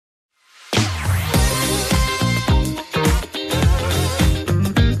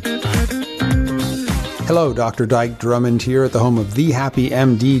Hello, Dr. Dyke Drummond here at the home of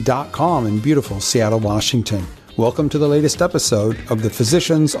thehappymd.com in beautiful Seattle, Washington. Welcome to the latest episode of the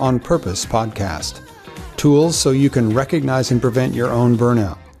Physicians on Purpose podcast. Tools so you can recognize and prevent your own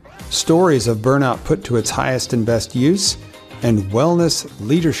burnout. Stories of burnout put to its highest and best use, and wellness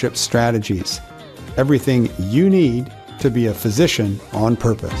leadership strategies. Everything you need to be a physician on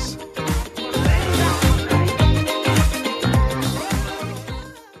purpose.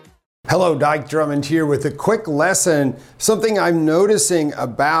 Hello, Dyke Drummond here with a quick lesson, something I'm noticing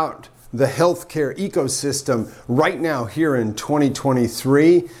about the healthcare ecosystem right now here in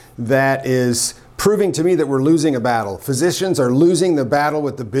 2023 that is proving to me that we're losing a battle. Physicians are losing the battle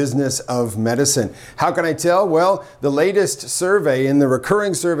with the business of medicine. How can I tell? Well, the latest survey in the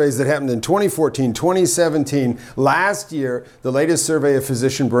recurring surveys that happened in 2014, 2017, last year, the latest survey of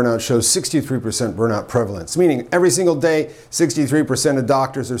physician burnout shows 63% burnout prevalence, meaning every single day, 63% of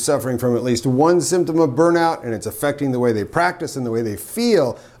doctors are suffering from at least one symptom of burnout, and it's affecting the way they practice and the way they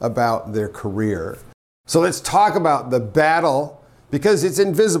feel about their career. So let's talk about the battle, because it's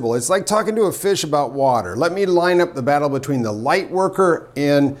invisible. It's like talking to a fish about water. Let me line up the battle between the light worker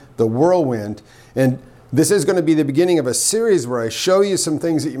and the whirlwind. And this is going to be the beginning of a series where I show you some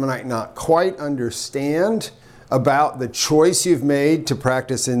things that you might not quite understand about the choice you've made to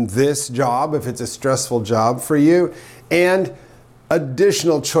practice in this job, if it's a stressful job for you, and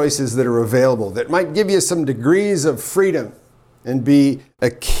additional choices that are available that might give you some degrees of freedom and be a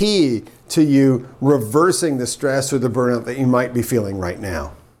key to you reversing the stress or the burnout that you might be feeling right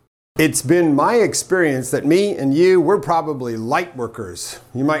now. It's been my experience that me and you, we're probably light workers.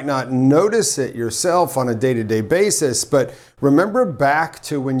 You might not notice it yourself on a day-to-day basis, but remember back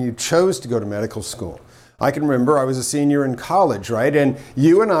to when you chose to go to medical school. I can remember I was a senior in college, right? And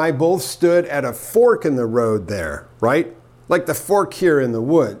you and I both stood at a fork in the road there, right? Like the fork here in the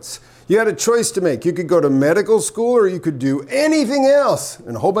woods. You had a choice to make. You could go to medical school or you could do anything else.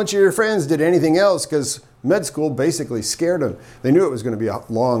 And a whole bunch of your friends did anything else because med school basically scared them. They knew it was going to be a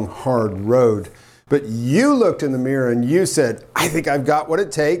long, hard road. But you looked in the mirror and you said, I think I've got what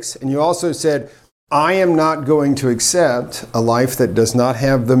it takes. And you also said, I am not going to accept a life that does not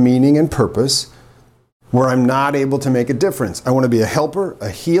have the meaning and purpose, where I'm not able to make a difference. I want to be a helper, a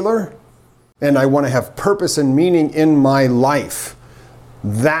healer, and I want to have purpose and meaning in my life.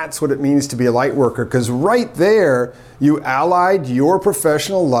 That's what it means to be a light worker, because right there, you allied your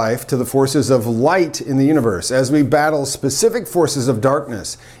professional life to the forces of light in the universe as we battle specific forces of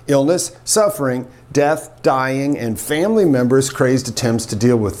darkness, illness, suffering, death, dying, and family members' crazed attempts to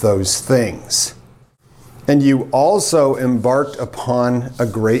deal with those things. And you also embarked upon a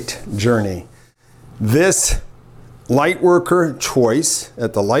great journey. This light worker choice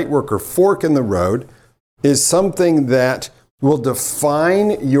at the light worker fork in the road is something that will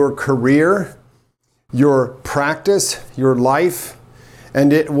define your career, your practice, your life,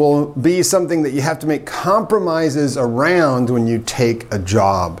 and it will be something that you have to make compromises around when you take a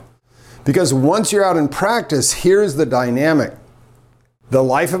job. Because once you're out in practice, here's the dynamic. The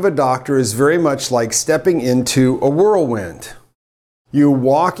life of a doctor is very much like stepping into a whirlwind. You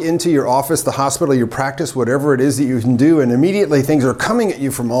walk into your office, the hospital, your practice, whatever it is that you can do, and immediately things are coming at you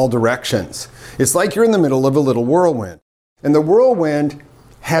from all directions. It's like you're in the middle of a little whirlwind. And the whirlwind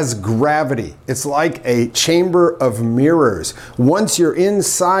has gravity. It's like a chamber of mirrors. Once you're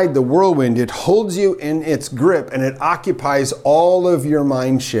inside the whirlwind, it holds you in its grip and it occupies all of your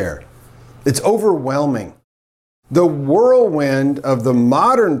mind share. It's overwhelming. The whirlwind of the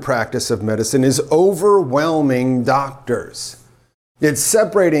modern practice of medicine is overwhelming doctors. It's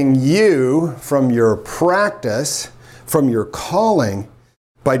separating you from your practice, from your calling,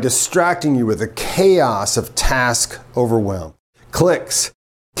 by distracting you with the chaos of task overwhelm. Clicks,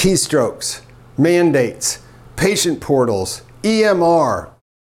 keystrokes, mandates, patient portals, EMR,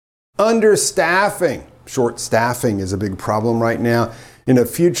 understaffing. Short staffing is a big problem right now. In a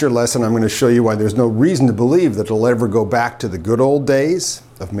future lesson, I'm going to show you why there's no reason to believe that it'll ever go back to the good old days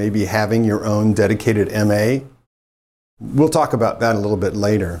of maybe having your own dedicated MA. We'll talk about that a little bit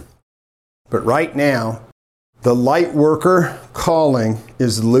later. But right now, the light worker calling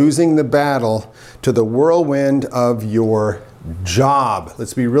is losing the battle to the whirlwind of your job.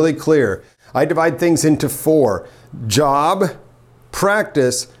 Let's be really clear. I divide things into 4: job,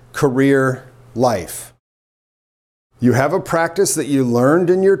 practice, career, life. You have a practice that you learned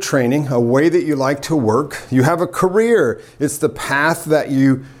in your training, a way that you like to work. You have a career. It's the path that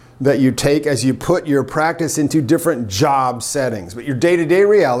you take as you put your practice into different job settings. But your day-to-day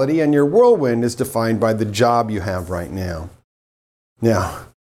reality and your whirlwind is defined by the job you have right now. Now,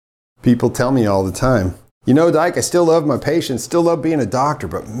 people tell me all the time, you know, Dyke, I still love my patients, still love being a doctor,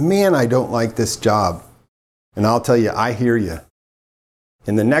 but man, I don't like this job. And I'll tell you, I hear you.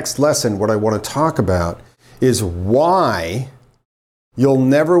 In the next lesson, what I want to talk about is why you'll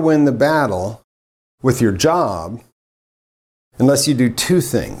never win the battle with your job unless you do two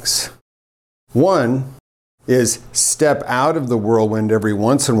things. One is step out of the whirlwind every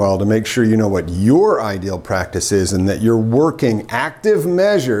once in a while to make sure you know what your ideal practice is and that you're working active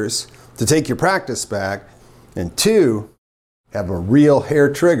measures to take your practice back. And two, have a real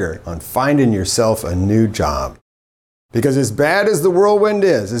hair trigger on finding yourself a new job. Because as bad as the whirlwind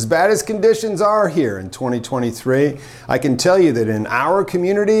is, as bad as conditions are here in 2023, I can tell you that in our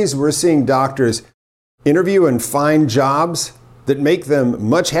communities, we're seeing doctors interview and find jobs that make them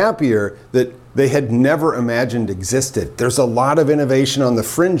much happier that they had never imagined existed. There's a lot of innovation on the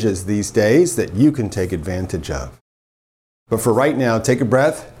fringes these days that you can take advantage of. But for right now, take a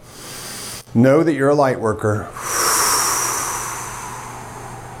breath. Know that you're a light worker.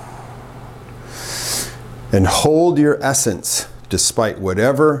 And hold your essence despite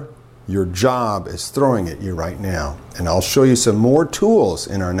whatever your job is throwing at you right now. And I'll show you some more tools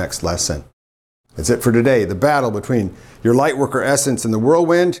in our next lesson. That's it for today. The battle between your light worker essence and the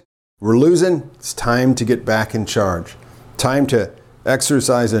whirlwind. We're losing. It's time to get back in charge. Time to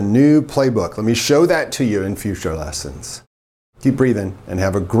exercise a new playbook. Let me show that to you in future lessons. Keep breathing and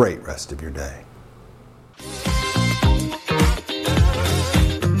have a great rest of your day.